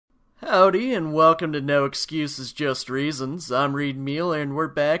Howdy, and welcome to No Excuses, Just Reasons. I'm Reed Mueller, and we're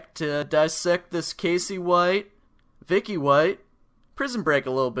back to dissect this Vicky White prison break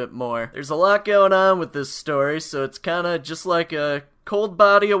a little bit more. There's a lot going on with this story, so it's kind of just like a cold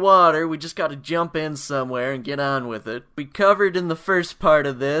body of water. We just gotta jump in somewhere and get on with it. We covered in the first part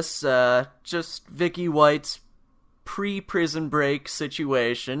of this, just Vicky White's pre-prison break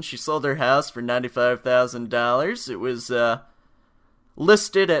situation. She sold her house for $95,000. It was,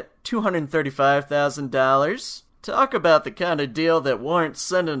 listed at $235,000. Talk about the kind of deal that warrants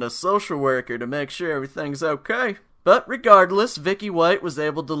sending a social worker to make sure everything's okay. But regardless, Vicky White was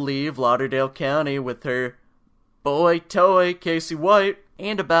able to leave Lauderdale County with her toy, Casey White,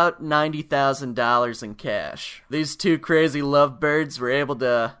 and about $90,000 in cash. These two crazy lovebirds were able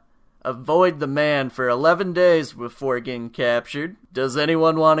to avoid the man for 11 days before getting captured. Does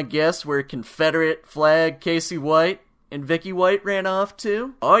anyone want to guess where Confederate flag Casey White and Vicky White ran off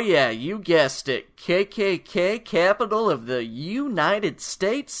to? Oh yeah, you guessed it. KKK, capital of the United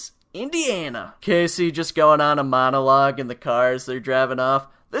States, Indiana. Casey just going on a monologue in the car as they're driving off.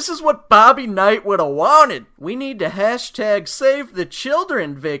 This is what Bobby Knight would have wanted. We need to hashtag save the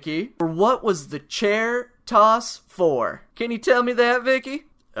children, Vicky. Or what was the chair toss for? Can you tell me that, Vicky?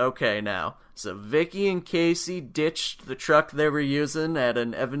 Okay, now. So Vicky and Casey ditched the truck they were using at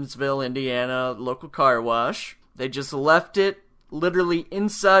an Evansville, Indiana local car wash. They just left it literally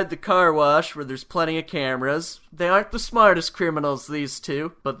inside the car wash where there's plenty of cameras. They aren't the smartest criminals, these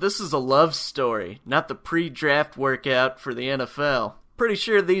two, but this is a love story, not the pre-draft workout for the NFL. Pretty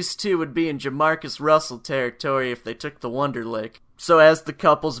sure these two would be in Jamarcus Russell territory if they took the Wonderlick. So as the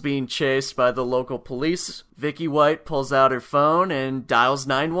couple's being chased by the local police, Vicky White pulls out her phone and dials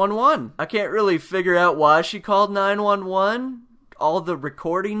 911. I can't really figure out why she called 911. All the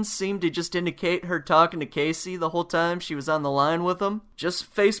recordings seem to just indicate her talking to Casey the whole time she was on the line with him.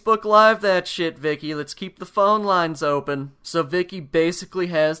 Just Facebook Live that shit, Vicky. Let's keep the phone lines open. So Vicky basically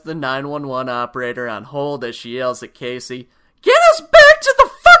has the 911 operator on hold as she yells at Casey, "Get us back to the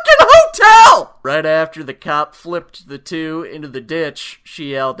fucking hotel!" Right after the cop flipped the two into the ditch,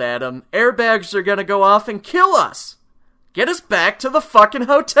 she yelled at him, "Airbags are gonna go off and kill us! Get us back to the fucking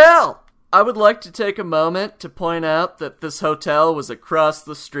hotel!" I would like to take a moment to point out that this hotel was across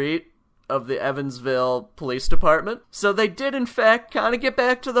the street of the Evansville Police Department. So they did in fact kind of get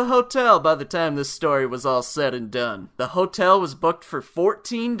back to the hotel by the time this story was all said and done. The hotel was booked for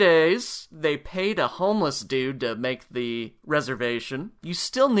 14 days. They paid a homeless dude to make the reservation. You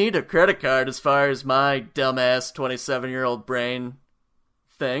still need a credit card as far as my dumbass 27-year-old brain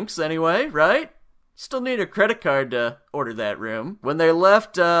thinks anyway, right? Still need a credit card to order that room. When they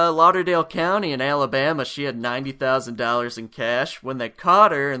left Lauderdale County in Alabama, she had $90,000 in cash. When they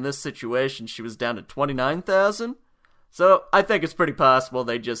caught her in this situation, she was down to $29,000. So I think it's pretty possible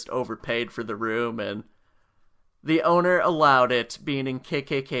they just overpaid for the room and the owner allowed it, being in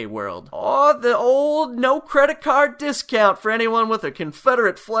KKK world. Oh, the old no credit card discount for anyone with a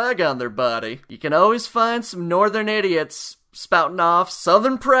Confederate flag on their body. You can always find some northern idiots spouting off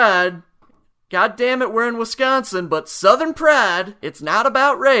Southern pride. God damn it, we're in Wisconsin, but Southern pride, it's not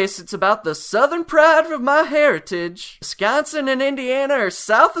about race, it's about the Southern pride of my heritage. Wisconsin and Indiana are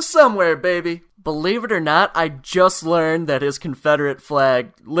south of somewhere, baby. Believe it or not, I just learned that his Confederate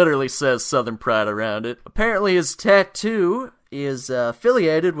flag literally says Southern pride around it. Apparently his tattoo is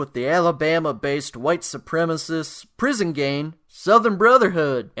affiliated with the Alabama-based white supremacist prison gang, Southern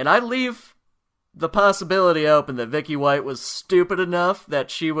Brotherhood. And I leave the possibility open that Vicky White was stupid enough that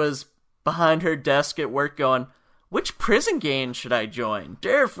she was behind her desk at work going, which prison gang should I join?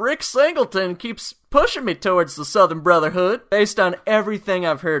 Sheriff Rick Singleton keeps pushing me towards the Southern Brotherhood. Based on everything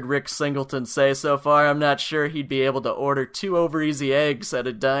I've heard Rick Singleton say so far, I'm not sure he'd be able to order 2 over-easy eggs at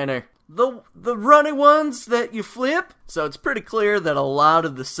a diner. The runny ones that you flip? So it's pretty clear that a lot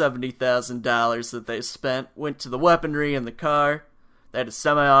of the $70,000 that they spent went to the weaponry in the car. They had a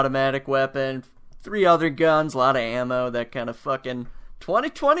semi-automatic weapon, 3 other guns, a lot of ammo, that kind of fucking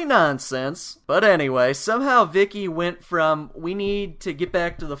 2020 nonsense. But anyway, somehow Vicky went from, we need to get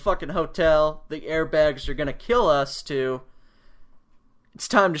back to the fucking hotel, the airbags are gonna kill us, to, it's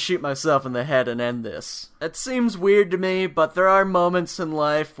time to shoot myself in the head and end this. It seems weird to me, but there are moments in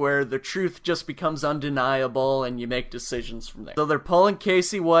life where the truth just becomes undeniable and you make decisions from there. So they're pulling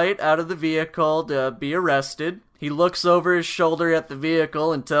Casey White out of the vehicle to be arrested. He looks over his shoulder at the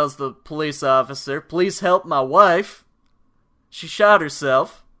vehicle and tells the police officer, "Please help my wife. She shot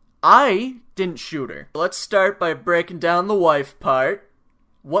herself. I didn't shoot her." Let's start by breaking down the wife part.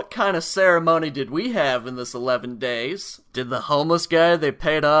 What kind of ceremony did we have in this 11 days? Did the homeless guy they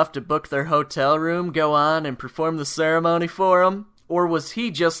paid off to book their hotel room go on and perform the ceremony for them? Or was he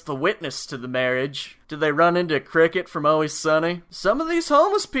just the witness to the marriage? Did they run into Cricket from Always Sunny? Some of these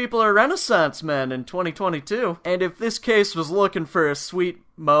homeless people are Renaissance men in 2022. And if this case was looking for a sweet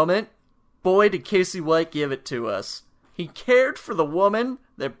moment, boy did Casey White give it to us. He cared for the woman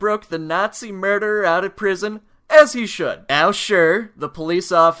that broke the Nazi murderer out of prison, as he should. Now sure, the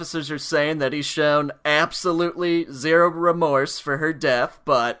police officers are saying that he's shown absolutely zero remorse for her death,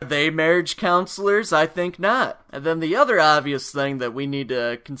 but they marriage counselors? I think not. And then the other obvious thing that we need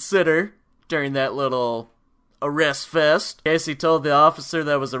to consider during that little arrest fest, Casey told the officer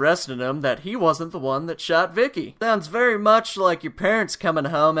that was arresting him that he wasn't the one that shot Vicky. Sounds very much like your parents coming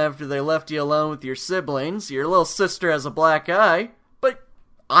home after they left you alone with your siblings. Your little sister has a black eye, but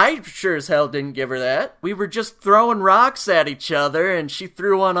I sure as hell didn't give her that. We were just throwing rocks at each other, and she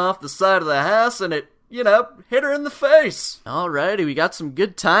threw one off the side of the house, and it, hit her in the face. Alrighty, we got some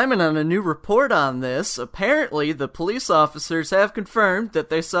good timing on a new report on this. Apparently, the police officers have confirmed that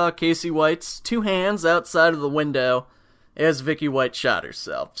they saw Casey White's 2 hands outside of the window as Vicky White shot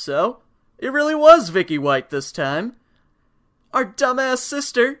herself. So, it really was Vicky White this time. Our dumbass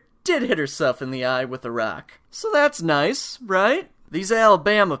sister did hit herself in the eye with a rock. So that's nice, right? These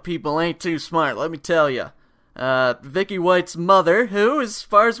Alabama people ain't too smart, let me tell you. Vicky White's mother, who, as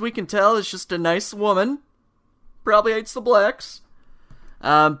far as we can tell, is just a nice woman, probably hates the blacks,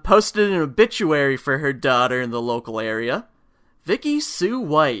 posted an obituary for her daughter in the local area. Vicky Sue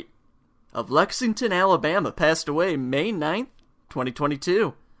White of Lexington, Alabama, passed away May 9th,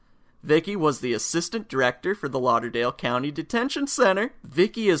 2022. Vicky was the assistant director for the Lauderdale County Detention Center.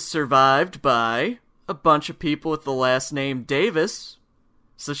 Vicky is survived by a bunch of people with the last name Davis,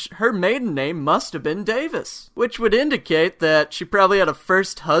 so her maiden name must have been Davis, which would indicate that she probably had a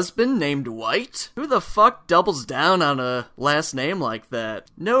first husband named White. Who the fuck doubles down on a last name like that?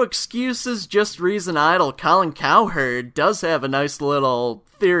 No excuses, just reason idle. Colin Cowherd does have a nice little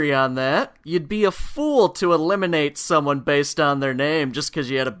theory on that. You'd be a fool to eliminate someone based on their name just because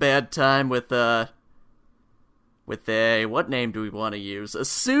you had a bad time with what name do we want to use? A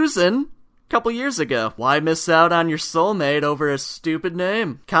Susan? Couple years ago. Why miss out on your soulmate over a stupid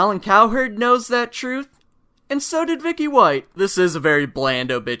name? Colin Cowherd knows that truth, and so did Vicky White. This is a very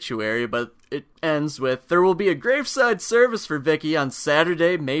bland obituary, but it ends with, there will be a graveside service for Vicky on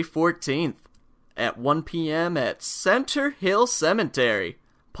Saturday, May 14th at 1 p.m. at Center Hill Cemetery.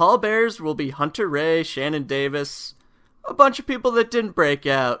 Pallbearers will be Hunter Ray, Shannon Davis, a bunch of people that didn't break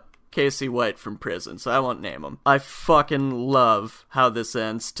out Casey White from prison, so I won't name him. I fucking love how this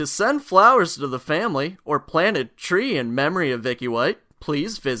ends. To send flowers to the family or plant a tree in memory of Vicky White,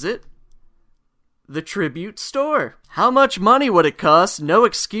 please visit the Tribute Store. How much money would it cost? No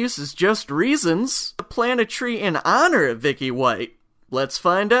excuses, just reasons. To plant a tree in honor of Vicky White. Let's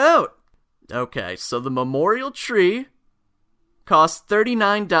find out. Okay, so the memorial tree costs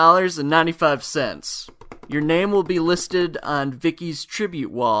 $39.95. Your name will be listed on Vicky's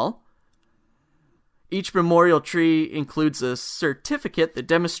tribute wall. Each memorial tree includes a certificate that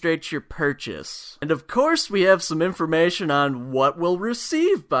demonstrates your purchase. And of course, we have some information on what we'll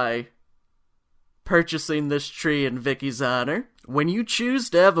receive by purchasing this tree in Vicky's honor. When you choose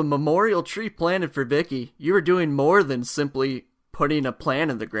to have a memorial tree planted for Vicky, you are doing more than simply putting a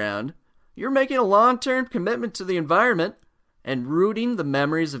plant in the ground. You're making a long-term commitment to the environment and rooting the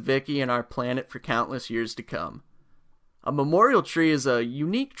memories of Vicky and our planet for countless years to come. A memorial tree is a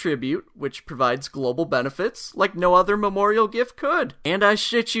unique tribute which provides global benefits like no other memorial gift could. And I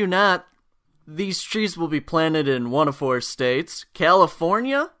shit you not, these trees will be planted in one of 4 states: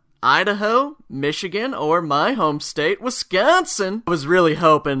 California, Idaho, Michigan, or my home state, Wisconsin. I was really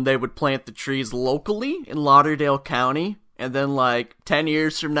hoping they would plant the trees locally in Lauderdale County, and then 10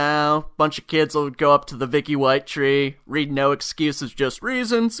 years from now, a bunch of kids will go up to the Vicky White tree, read No Excuses, Just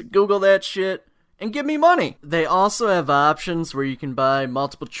Reasons, Google that shit, and give me money. They also have options where you can buy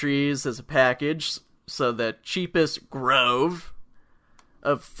multiple trees as a package, so the cheapest grove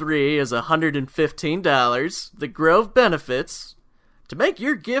of 3 is $115. The grove benefits. To make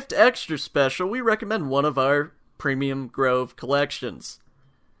your gift extra special, we recommend one of our premium grove collections.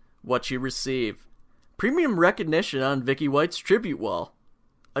 What you receive: premium recognition on Vicky White's tribute wall.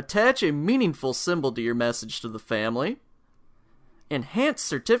 Attach a meaningful symbol to your message to the family. Enhanced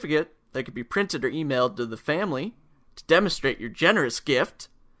certificate that can be printed or emailed to the family to demonstrate your generous gift.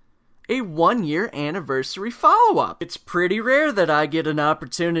 A 1-year anniversary follow-up. It's pretty rare that I get an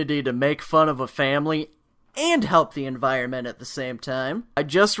opportunity to make fun of a family and help the environment at the same time. I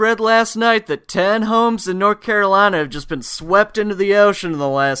just read last night that 10 homes in North Carolina have just been swept into the ocean in the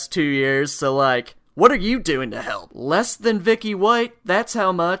last 2 years, so What are you doing to help? Less than Vicky White, that's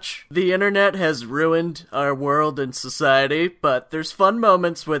how much. The internet has ruined our world and society, but there's fun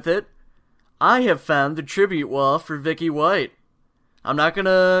moments with it. I have found the tribute wall for Vicky White. I'm not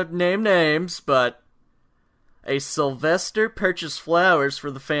gonna name names, but a Sylvester purchased flowers for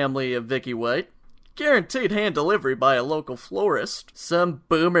the family of Vicky White. Guaranteed hand delivery by a local florist. Some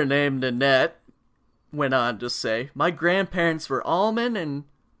boomer named Nanette went on to say, my grandparents were Almond and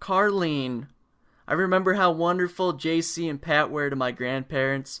Carlene. I remember how wonderful JC and Pat were to my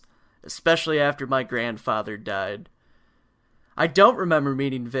grandparents, especially after my grandfather died. I don't remember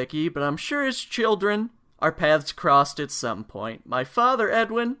meeting Vicky, but I'm sure as children, our paths crossed at some point. My father,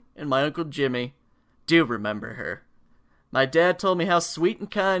 Edwin, and my uncle Jimmy do remember her. My dad told me how sweet and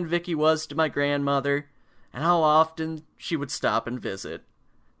kind Vicky was to my grandmother, and how often she would stop and visit.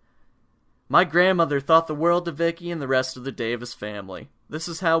 My grandmother thought the world of Vicky and the rest of the Davis family. This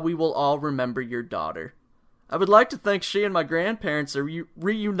is how we will all remember your daughter. I would like to think she and my grandparents are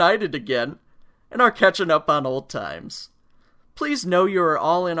reunited again, and are catching up on old times. Please know you are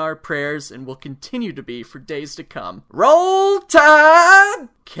all in our prayers and will continue to be for days to come. Roll Tide!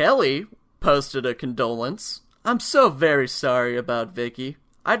 Kelly posted a condolence. I'm so very sorry about Vicky.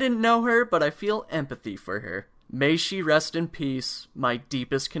 I didn't know her, but I feel empathy for her. May she rest in peace. My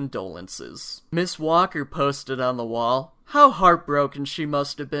deepest condolences. Miss Walker posted on the wall. How heartbroken she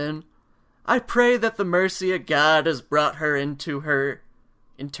must have been. I pray that the mercy of God has brought her into her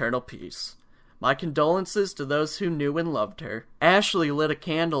eternal peace. My condolences to those who knew and loved her. Ashley lit a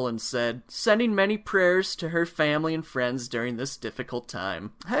candle and said, sending many prayers to her family and friends during this difficult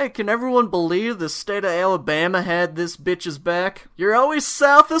time. Hey, can everyone believe the state of Alabama had this bitch's back? You're always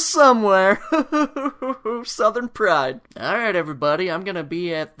south of somewhere. Southern pride. Alright, everybody, I'm gonna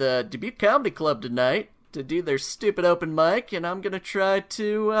be at the Dubuque Comedy Club tonight to do their stupid open mic, and I'm gonna try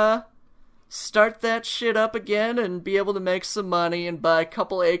to, start that shit up again and be able to make some money and buy a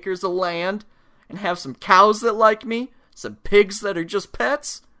couple acres of land and have some cows that like me, some pigs that are just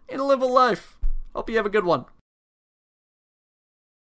pets, and live a life. Hope you have a good one.